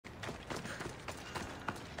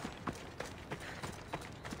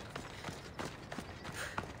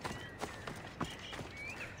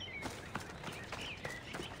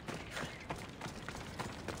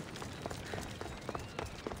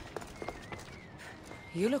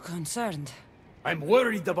You look concerned. I'm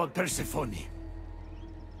worried about Persephone.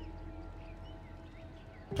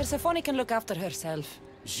 Persephone can look after herself.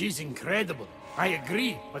 She's incredible. I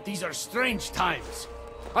agree, but these are strange times.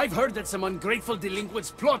 I've heard that some ungrateful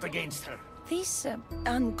delinquents plot against her. These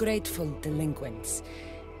ungrateful delinquents,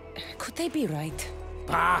 could they be right?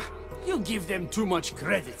 Bah, you give them too much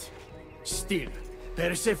credit. Still,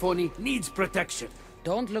 Persephone needs protection.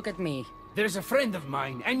 Don't look at me. There's a friend of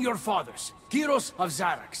mine and your father's, KYROS of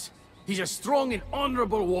Xarax. He's a strong and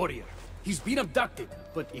honorable warrior. He's been abducted,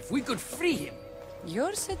 but if we could free him...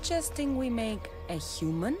 You're suggesting we make a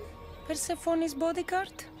human Persephone's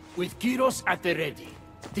bodyguard? With KYROS at the ready,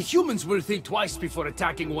 the humans will think twice before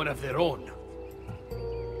attacking one of their own.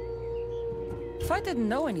 If I didn't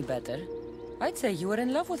know any better, I'd say you were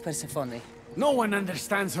in love with Persephone. No one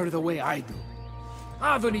understands her the way I do.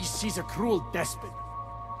 Adonis, she's a cruel despot.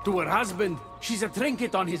 To her husband, she's a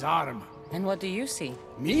trinket on his arm. And what do you see?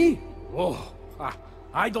 Me? Oh,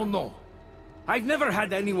 I don't know. I've never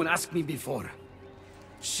had anyone ask me before.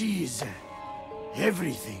 She's...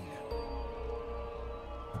 everything.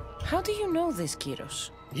 How do you know this, KYROS?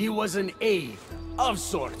 He was an aide, of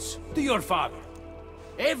sorts, to your father.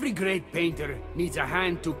 Every great painter needs a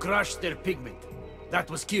hand to crush their pigment. That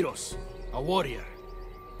was KYROS, a warrior.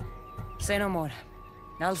 Say no more.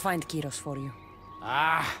 I'll find KYROS for you.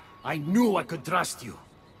 Ah, I knew I could trust you.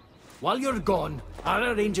 While you're gone,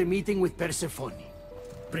 I'll arrange a meeting with Persephone.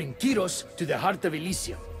 Bring KYROS to the heart of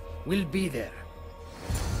Elysium. We'll be there.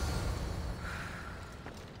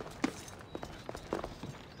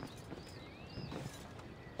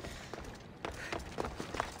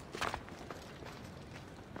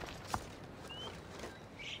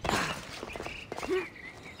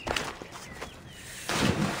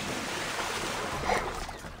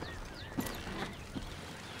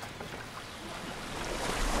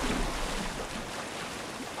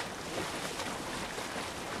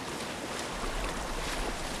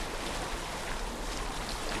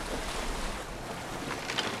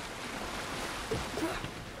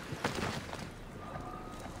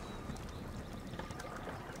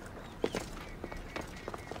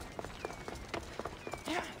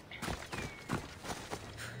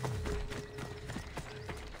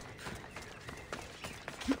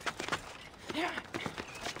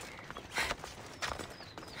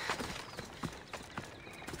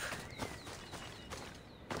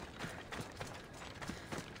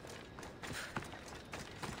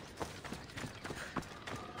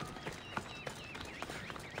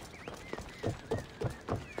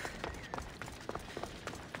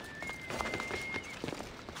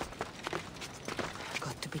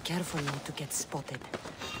 Be careful not to get spotted.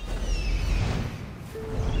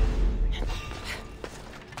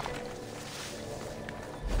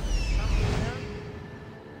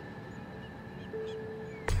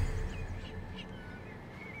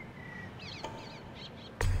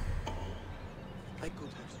 I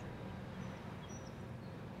could have.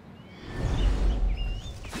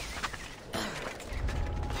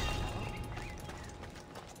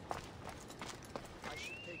 I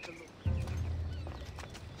should take a look.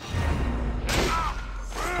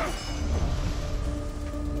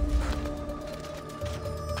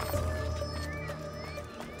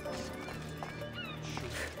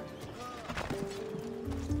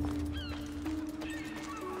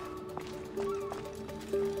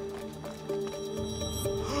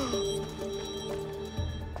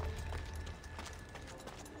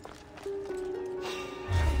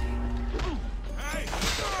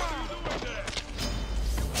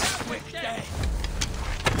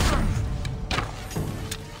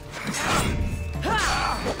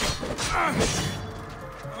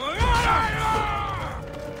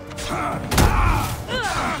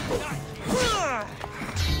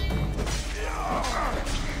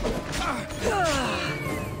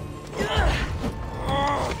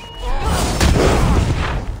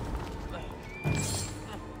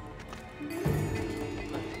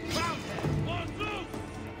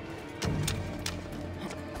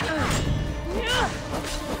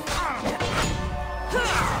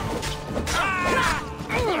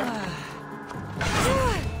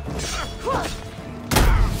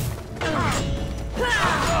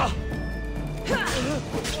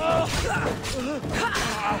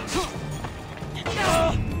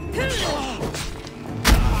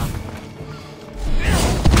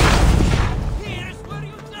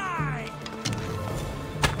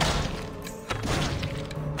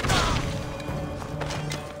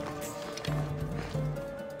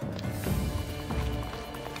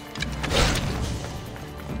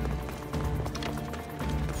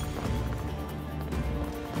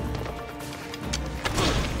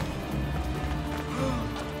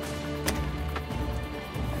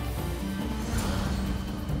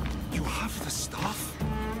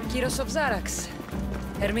 KYROS of Zarax.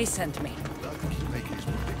 Hermes sent me. That keymaker is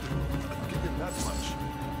predictable. Give him that much.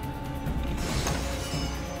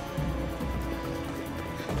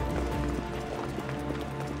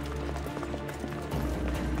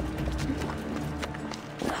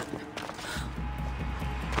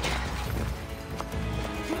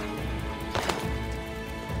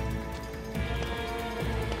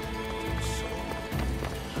 So,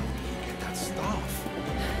 how did you get that staff?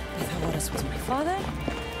 Mythology was my father.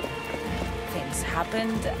 Things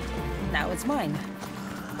happened. Now it's mine.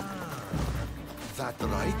 That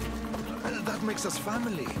right? That makes us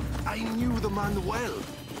family. I knew the man well.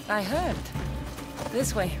 I heard.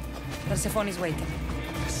 This way. Persephone's waiting.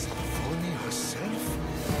 Persephone herself?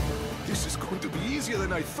 This is going to be easier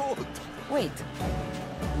than I thought. Wait.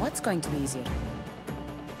 What's going to be easier?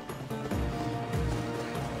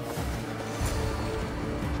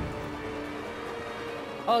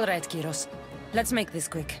 All right, KYROS. Let's make this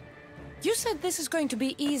quick. You said this is going to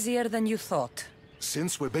be easier than you thought.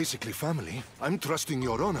 Since we're basically family, I'm trusting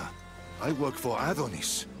your honor. I work for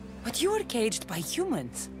Adonis. But you were caged by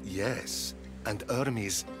humans. Yes, and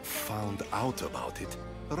Hermes found out about it.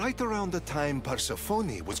 Right around the time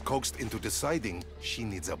Persephone was coaxed into deciding she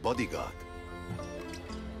needs a bodyguard.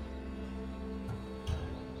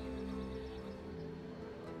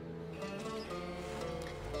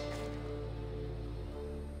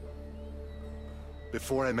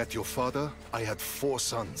 Before I met your father, I had 4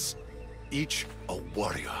 sons, each a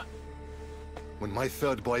warrior. When my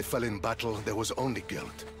third boy fell in battle, there was only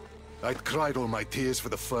guilt. I'd cried all my tears for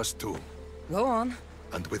the first 2. Go on.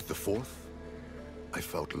 And with the 4th, I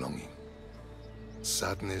felt longing.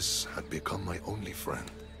 Sadness had become my only friend.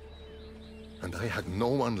 And I had no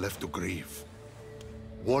one left to grieve.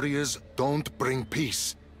 Warriors don't bring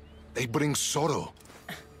peace. They bring sorrow.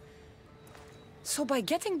 So by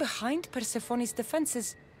getting behind Persephone's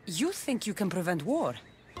defenses, you think you can prevent war?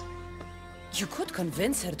 You could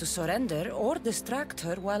convince her to surrender or distract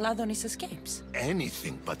her while Adonis escapes.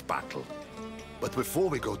 Anything but battle. But before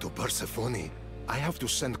we go to Persephone, I have to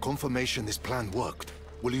send confirmation this plan worked.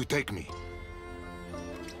 Will you take me?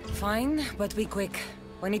 Fine, but be quick.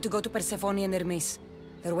 We need to go to Persephone and Hermes.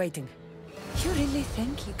 They're waiting. You really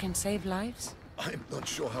think you can save lives? I'm not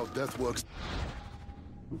sure how death works.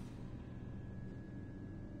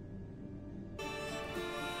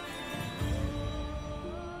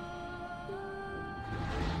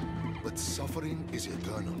 But suffering is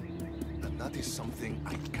eternal, and that is something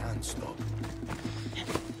I can't stop.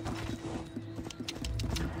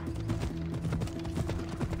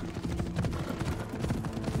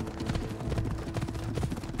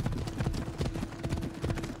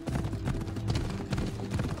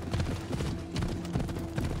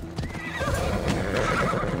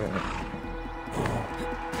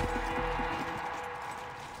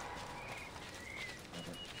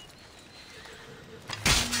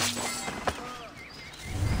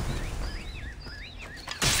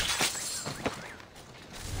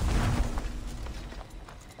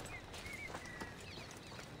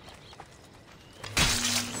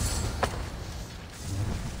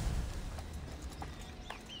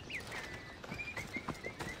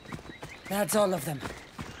 That's all of them.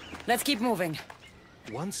 Let's keep moving.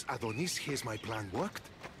 Once Adonis hears my plan worked,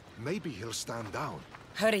 maybe he'll stand down.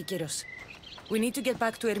 Hurry, KYROS. We need to get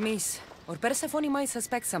back to Hermes, or Persephone might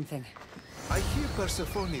suspect something. I hear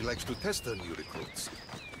Persephone likes to test her new recruits.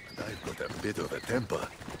 And I've got a bit of a temper.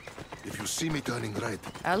 If you see me turning right...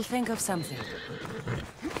 I'll think of something.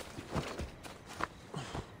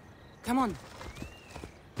 Come on.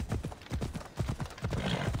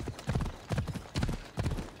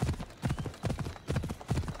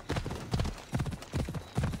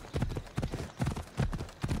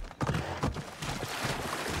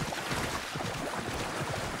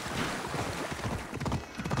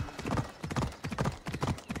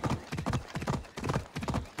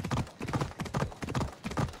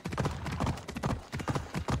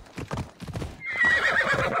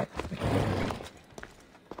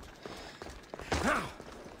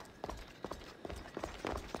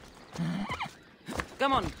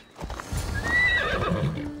 Come on.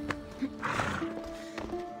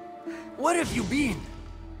 Where have you been?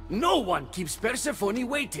 No one keeps Persephone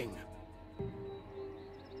waiting.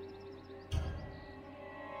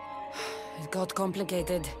 It got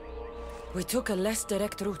complicated. We took a less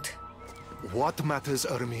direct route. What matters,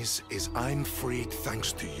 Hermes, is I'm freed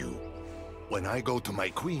thanks to you. When I go to my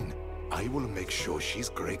queen, I will make sure she's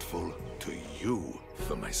grateful to you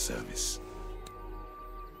for my service.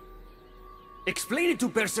 Explain it to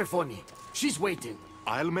Persephone. She's waiting.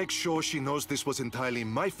 I'll make sure she knows this was entirely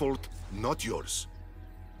my fault, not yours.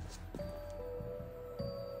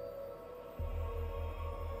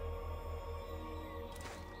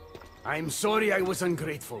 I'm sorry I was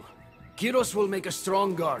ungrateful. KYROS will make a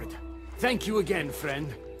strong guard. Thank you again,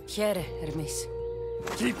 friend. Here, Hermes.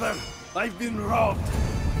 Keeper, I've been robbed.